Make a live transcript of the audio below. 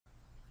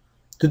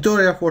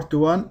Tutorial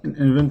 41 in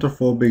Inventor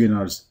for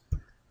beginners.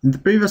 In the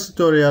previous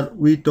tutorial,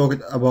 we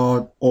talked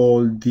about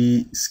all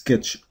the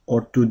sketch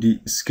or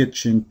 2D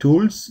sketching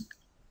tools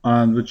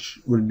and which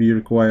will be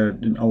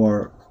required in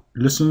our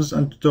lessons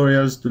and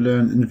tutorials to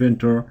learn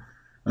Inventor.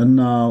 And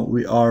now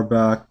we are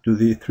back to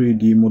the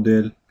 3D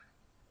model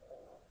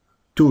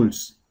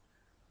tools.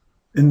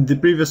 In the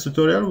previous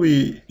tutorial,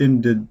 we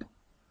ended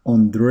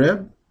on the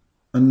rib,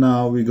 and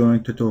now we're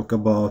going to talk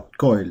about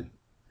coil.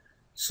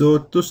 So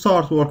to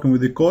start working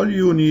with the coil,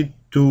 you need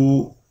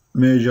to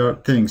measure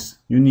things.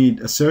 You need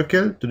a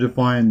circle to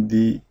define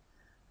the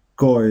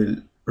coil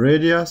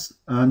radius,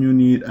 and you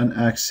need an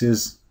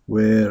axis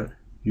where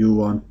you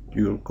want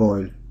your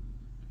coil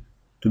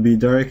to be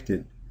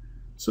directed.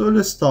 So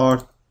let's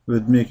start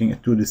with making a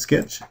 2D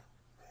sketch,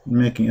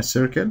 making a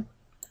circle,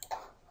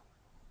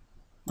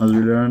 as we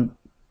learned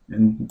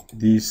in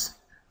these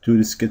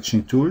 2D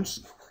sketching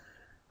tools.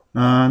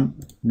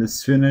 And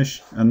let's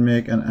finish and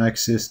make an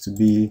axis to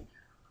be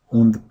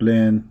on the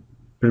plane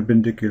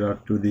perpendicular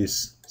to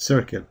this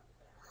circle.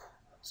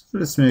 So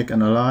let's make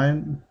an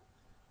align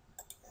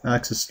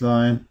axis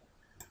line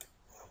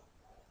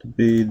to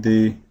be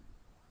the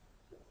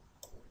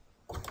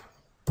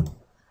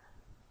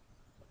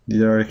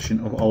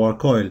direction of our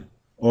coil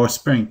or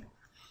spring.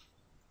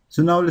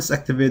 So now let's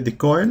activate the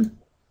coil,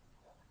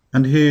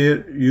 and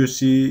here you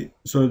see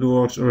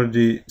SolidWorks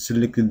already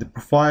selected the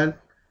profile,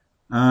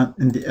 and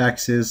in the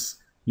axis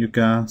you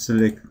can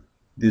select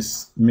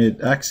this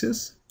mid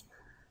axis.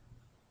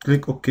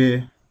 Click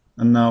OK,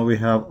 and now we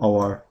have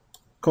our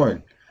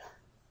coil.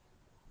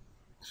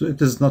 So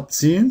it is not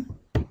seen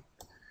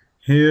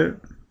here,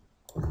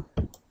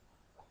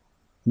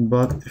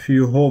 but if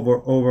you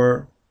hover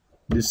over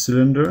this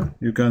cylinder,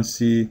 you can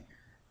see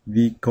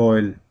the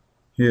coil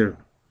here.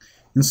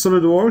 In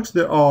SolidWorks,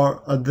 there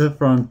are a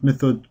different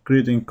method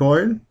creating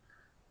coil,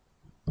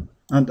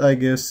 and I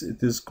guess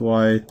it is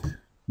quite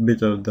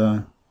better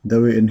than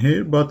the way in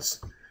here, but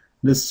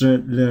let's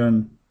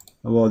learn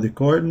about the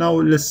coil. Now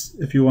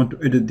if you want to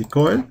edit the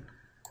coil,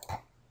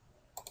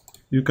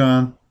 you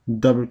can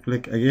double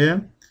click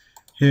again.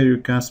 Here you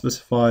can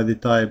specify the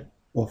type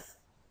of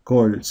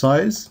coil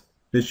size,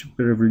 pitch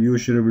per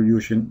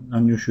revolution,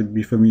 and you should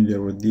be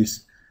familiar with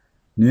these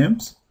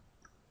names.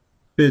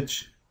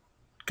 Pitch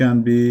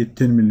can be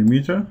 10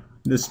 millimeter.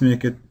 Let's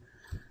make it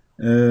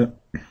 2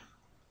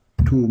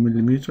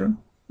 millimeter,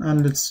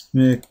 and let's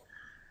make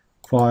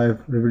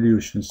 5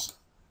 revolutions.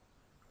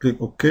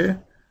 Click OK.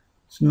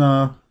 So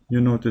now you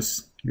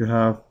notice you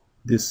have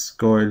this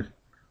coil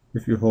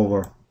if you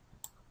hover.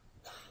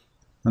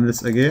 And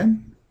let's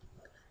again,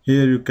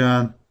 here you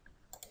can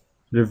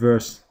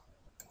reverse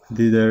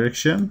the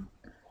direction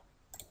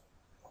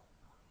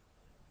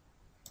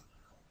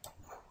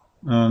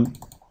and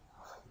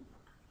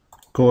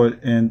coil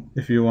end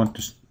if you want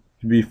to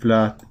be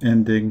flat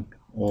ending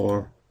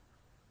or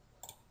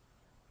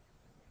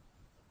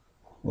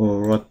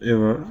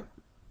whatever.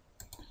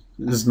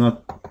 This is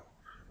not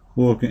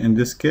working in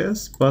this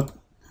case, but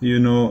you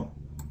know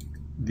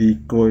the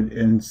coil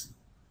ends,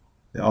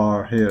 they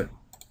are here,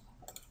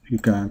 you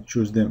can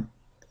choose them.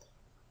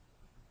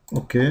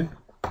 Okay,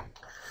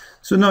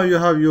 so now you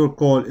have your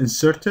coil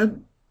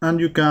inserted, and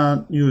you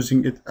can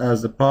using it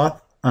as a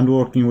path and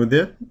working with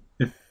it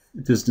if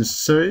it is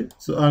necessary.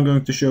 So I'm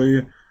going to show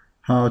you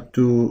how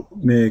to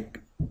make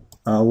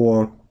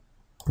work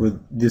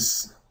with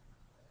this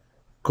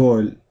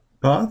coil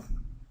path.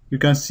 You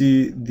can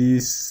see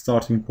this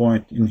starting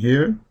point in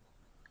here.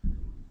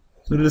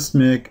 So let's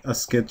make a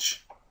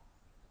sketch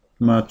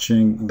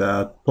matching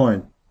that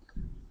point.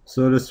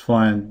 So let's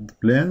find the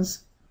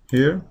planes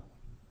here.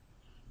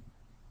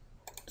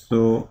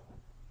 So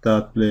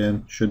that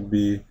plane should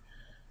be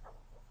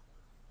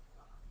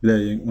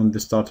laying on the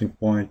starting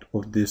point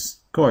of this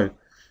coil.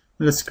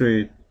 Let's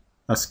create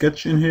a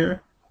sketch in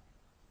here,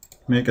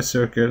 make a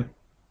circle,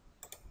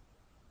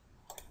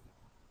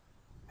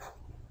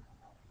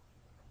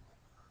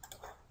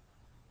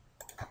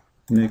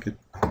 make it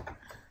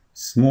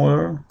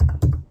smaller,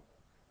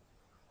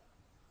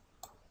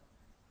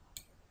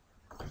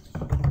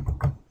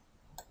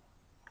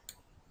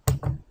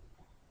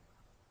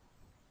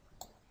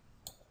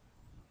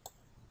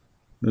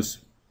 let's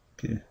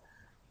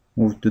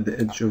move to the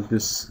edge of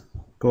this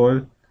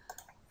coil,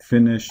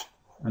 finish,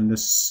 and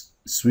let's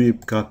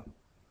sweep cut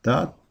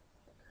that.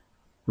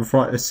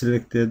 Before I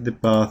selected the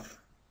path,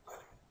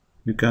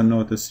 you can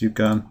notice you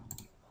can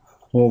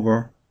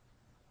hover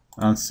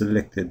and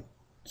select it.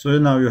 So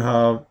now you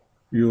have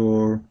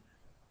your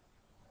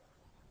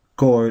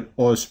coil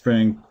or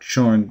spring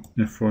shown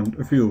in front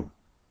of you.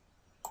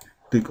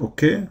 Click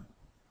OK.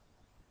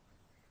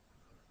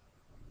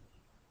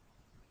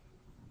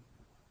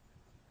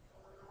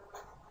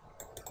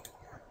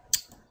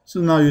 So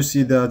now you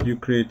see that you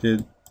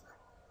created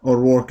or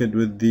worked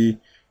with the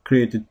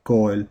created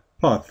coil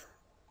path.